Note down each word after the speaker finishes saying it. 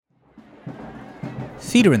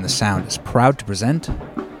Theatre in the Sound is proud to present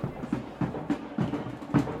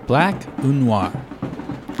Black ou Noir.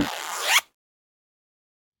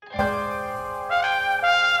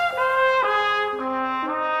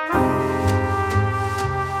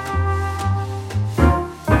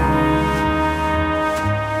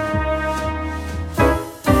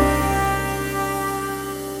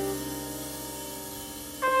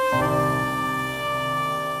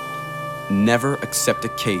 Never accept a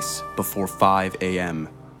case before 5 a.m.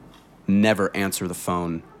 Never answer the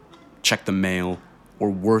phone, check the mail, or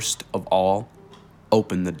worst of all,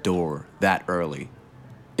 open the door that early.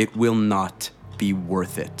 It will not be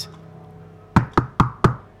worth it.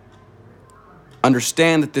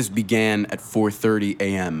 Understand that this began at 4:30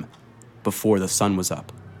 a.m., before the sun was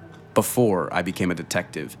up, before I became a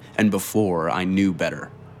detective, and before I knew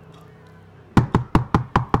better.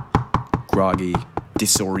 Groggy,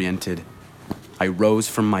 disoriented, I rose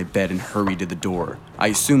from my bed and hurried to the door. I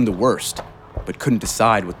assumed the worst, but couldn't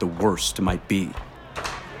decide what the worst might be.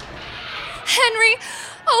 Henry!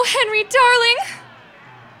 Oh, Henry, darling!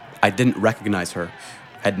 I didn't recognize her.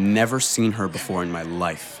 Had never seen her before in my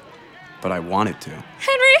life, but I wanted to.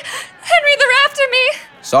 Henry, they're after me!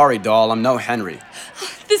 Sorry, doll, I'm no Henry.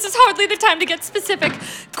 This is hardly the time to get specific.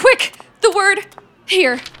 Quick, the word,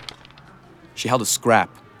 here. She held a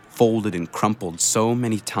scrap, folded and crumpled so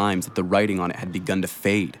many times that the writing on it had begun to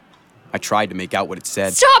fade. I tried to make out what it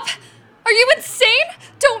said. Stop! Are you insane?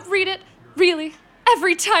 Don't read it. Really.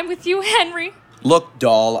 Every time with you, Henry. Look,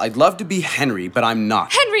 doll, I'd love to be Henry, but I'm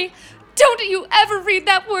not. Henry, don't you ever read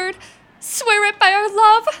that word. Swear it by our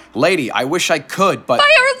love. Lady, I wish I could, but... By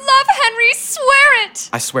our love, Henry, swear it!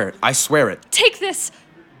 I swear it. I swear it. Take this.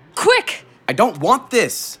 Quick! I don't want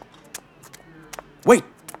this. Wait.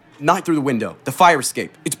 Not through the window. The fire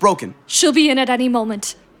escape. It's broken. She'll be in at any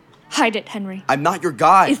moment. Hide it, Henry. I'm not your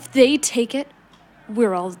guy. If they take it,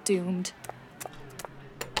 we're all doomed.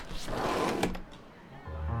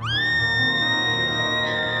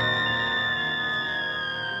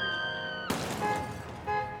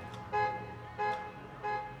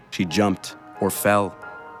 She jumped or fell.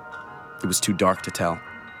 It was too dark to tell.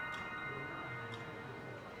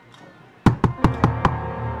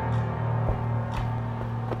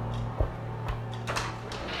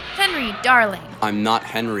 Henry, darling. I'm not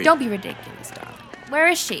Henry. Don't be ridiculous, darling. Where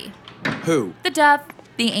is she? Who? The dove,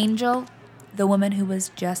 the angel, the woman who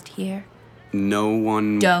was just here. No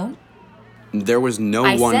one... Don't. There was no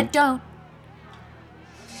I one... said don't.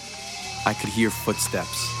 I could hear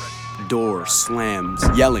footsteps, door slams,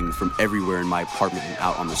 yelling from everywhere in my apartment and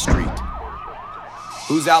out on the street.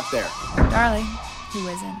 Who's out there? Darling, who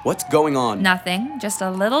isn't? What's going on? Nothing. Just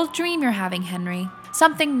a little dream you're having, Henry.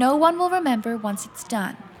 Something no one will remember once it's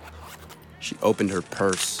done. She opened her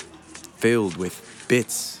purse, filled with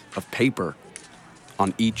bits of paper.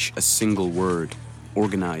 On each a single word,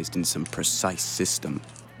 organized in some precise system.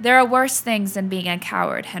 There are worse things than being a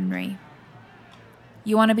coward, Henry.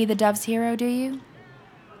 You want to be the dove's hero, do you?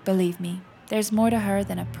 Believe me, there's more to her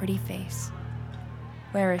than a pretty face.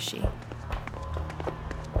 Where is she?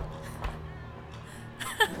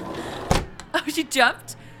 Oh, she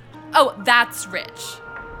jumped? Oh, that's rich.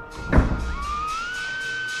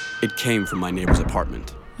 It came from my neighbor's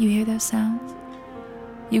apartment. You hear those sounds?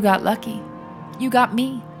 You got lucky. You got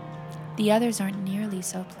me. The others aren't nearly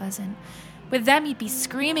so pleasant. With them, you'd be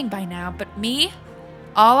screaming by now, but me?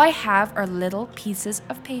 All I have are little pieces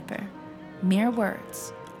of paper. Mere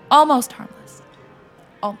words. Almost harmless.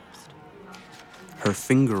 Almost. Her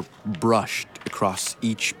finger brushed across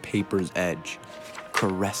each paper's edge,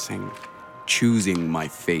 caressing, choosing my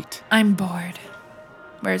fate. I'm bored.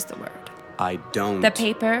 Where's the word? I don't. The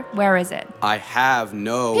paper, where is it? I have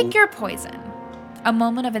no... Pick your poison. A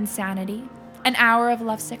moment of insanity, an hour of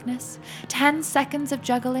lovesickness, 10 seconds of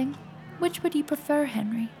juggling. Which would you prefer,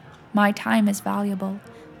 Henry? My time is valuable.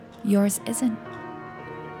 Yours isn't.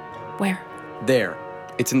 Where? There.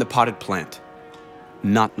 It's in the potted plant.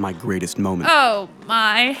 Not my greatest moment. Oh,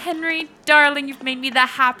 my Henry, darling, you've made me the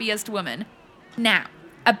happiest woman. Now,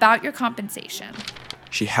 about your compensation.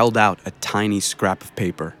 She held out a tiny scrap of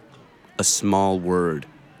paper, a small word,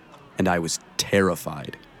 and I was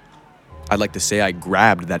terrified. I'd like to say I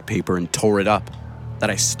grabbed that paper and tore it up,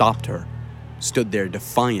 that I stopped her, stood there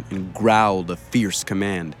defiant and growled a fierce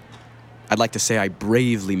command. I'd like to say I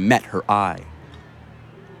bravely met her eye.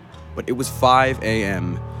 But it was 5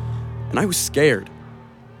 a.m., and I was scared.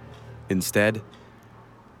 Instead,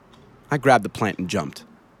 I grabbed the plant and jumped.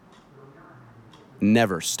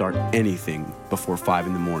 Never start anything before 5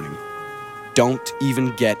 in the morning. Don't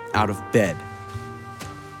even get out of bed.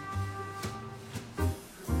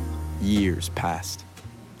 Years passed.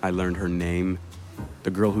 I learned her name,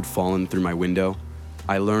 the girl who'd fallen through my window.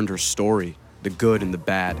 I learned her story, the good and the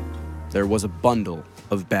bad. There was a bundle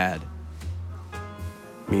of bad.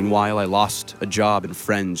 Meanwhile, I lost a job and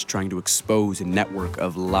friends trying to expose a network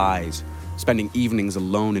of lies, spending evenings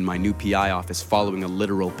alone in my new PI office following a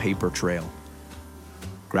literal paper trail.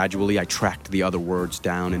 Gradually, I tracked the other words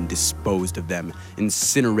down and disposed of them,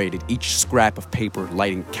 incinerated each scrap of paper,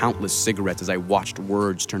 lighting countless cigarettes as I watched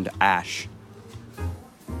words turn to ash.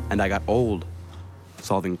 And I got old,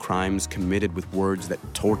 solving crimes committed with words that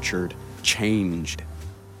tortured, changed,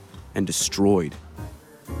 and destroyed.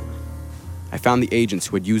 I found the agents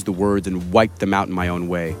who had used the words and wiped them out in my own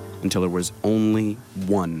way until there was only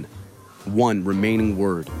one remaining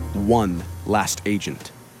word, one last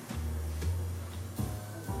agent.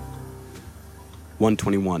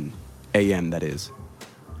 1:21 a.m., that is.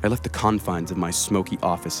 I left the confines of my smoky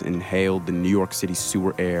office and inhaled the New York City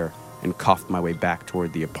sewer air and coughed my way back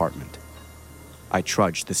toward the apartment. I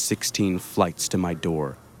trudged the 16 flights to my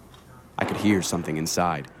door. I could hear something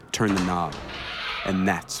inside, turn the knob, and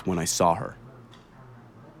that's when I saw her.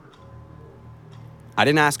 I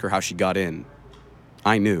didn't ask her how she got in.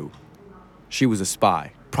 I knew. She was a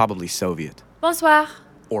spy, probably Soviet. Bonsoir.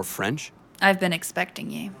 Or French? I've been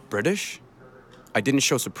expecting you. British? I didn't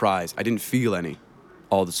show surprise. I didn't feel any.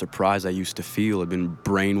 All the surprise I used to feel had been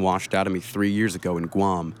brainwashed out of me 3 years ago in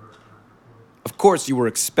Guam. Of course you were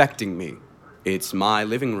expecting me. It's my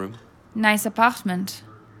living room. Nice apartment.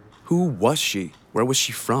 Who was she? Where was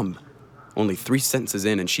she from? Only 3 sentences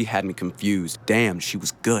in and she had me confused. Damn, she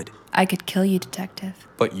was good. I could kill you, detective.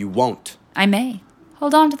 But you won't. I may.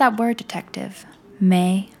 Hold on to that word, detective.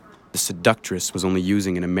 May. The seductress was only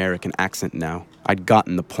using an American accent now. I'd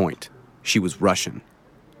gotten the point. She was Russian.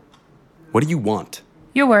 What do you want?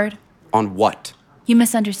 Your word. On what? You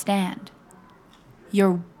misunderstand.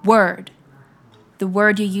 Your word. The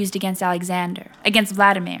word you used against Alexander, against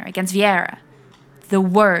Vladimir, against Viera. The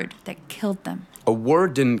word that killed them. A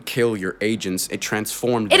word didn't kill your agents, it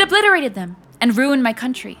transformed It them. obliterated them and ruined my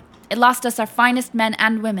country. It lost us our finest men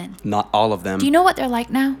and women. Not all of them. Do you know what they're like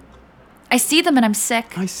now? I see them and I'm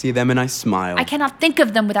sick. I see them and I smile. I cannot think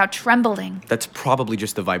of them without trembling. That's probably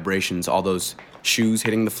just the vibrations, all those shoes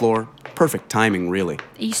hitting the floor. Perfect timing, really.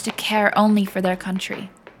 They used to care only for their country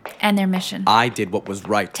and their mission. I did what was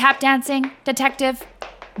right. Tap dancing, detective?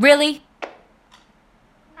 Really?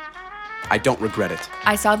 I don't regret it.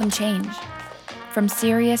 I saw them change. From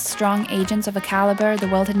serious, strong agents of a caliber the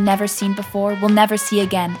world had never seen before, will never see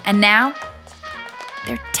again. And now,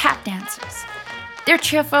 they're tap dancers. They're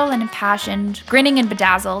cheerful and impassioned, grinning and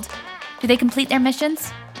bedazzled. Do they complete their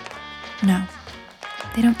missions? No.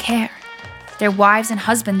 They don't care. Their wives and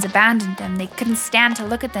husbands abandoned them. They couldn't stand to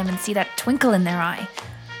look at them and see that twinkle in their eye.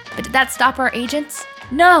 But did that stop our agents?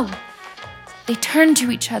 No. They turned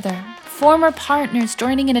to each other, former partners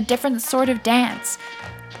joining in a different sort of dance.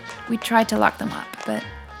 We tried to lock them up, but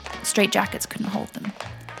straitjackets couldn't hold them.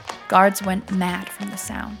 Guards went mad from the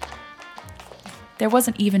sound. There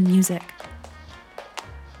wasn't even music.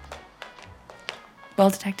 Well,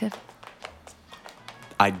 detective?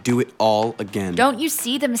 I'd do it all again. Don't you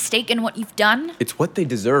see the mistake in what you've done? It's what they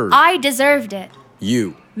deserve. I deserved it.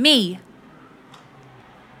 You. Me.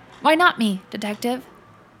 Why not me, detective?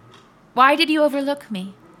 Why did you overlook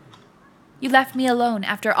me? You left me alone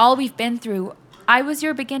after all we've been through. I was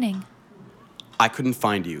your beginning. I couldn't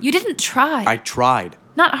find you. You didn't try. I tried.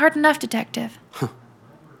 Not hard enough, detective.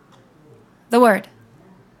 The word.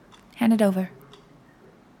 Hand it over.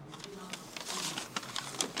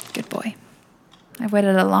 Good boy. I've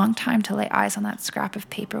waited a long time to lay eyes on that scrap of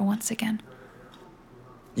paper once again.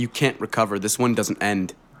 You can't recover. This one doesn't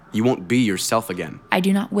end. You won't be yourself again. I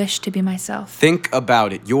do not wish to be myself. Think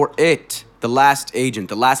about it. You're it. The last agent,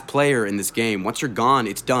 the last player in this game. Once you're gone,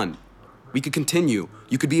 it's done. We could continue.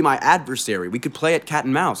 You could be my adversary. We could play at cat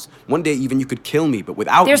and mouse. One day even you could kill me, but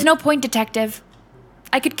without There's me. no point, detective.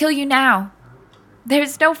 I could kill you now.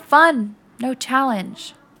 There's no fun, no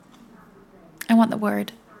challenge. I want the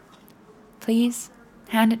word. Please,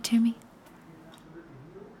 hand it to me.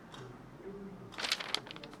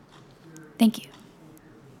 Thank you.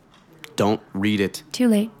 Don't read it. Too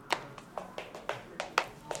late.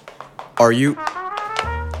 Are you?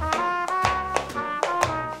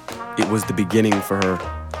 It was the beginning for her.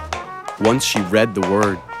 Once she read the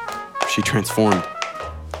word, she transformed.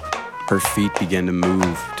 Her feet began to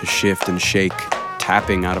move, to shift and shake,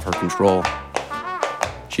 tapping out of her control.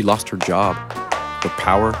 She lost her job, her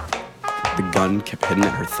power. The gun kept hidden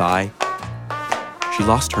at her thigh. She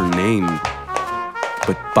lost her name.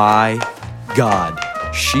 But by God,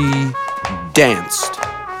 she danced.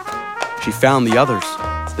 She found the others,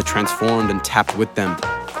 the transformed, and tapped with them.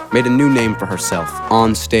 made a new name for herself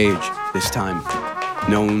on stage this time,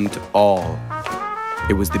 known to all.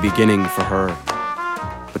 It was the beginning for her,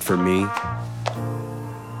 but for me,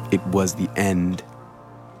 it was the end.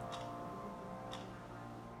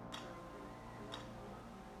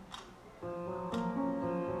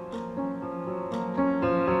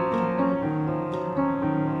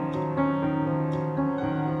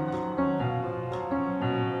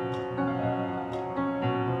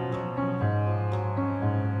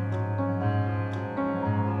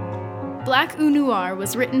 Black Ou Noir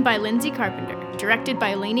was written by Lindsay Carpenter, directed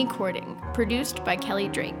by Lainey Cording, produced by Kelly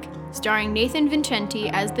Drake, starring Nathan Vincenti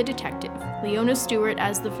as the detective, Leona Stewart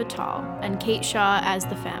as the Fatale, and Kate Shaw as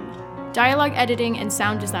the Femme. Dialogue editing and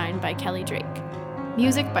sound design by Kelly Drake.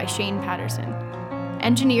 Music by Shane Patterson.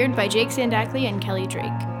 Engineered by Jake Sandackley and Kelly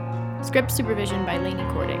Drake. Script supervision by Lainey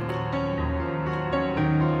Cording.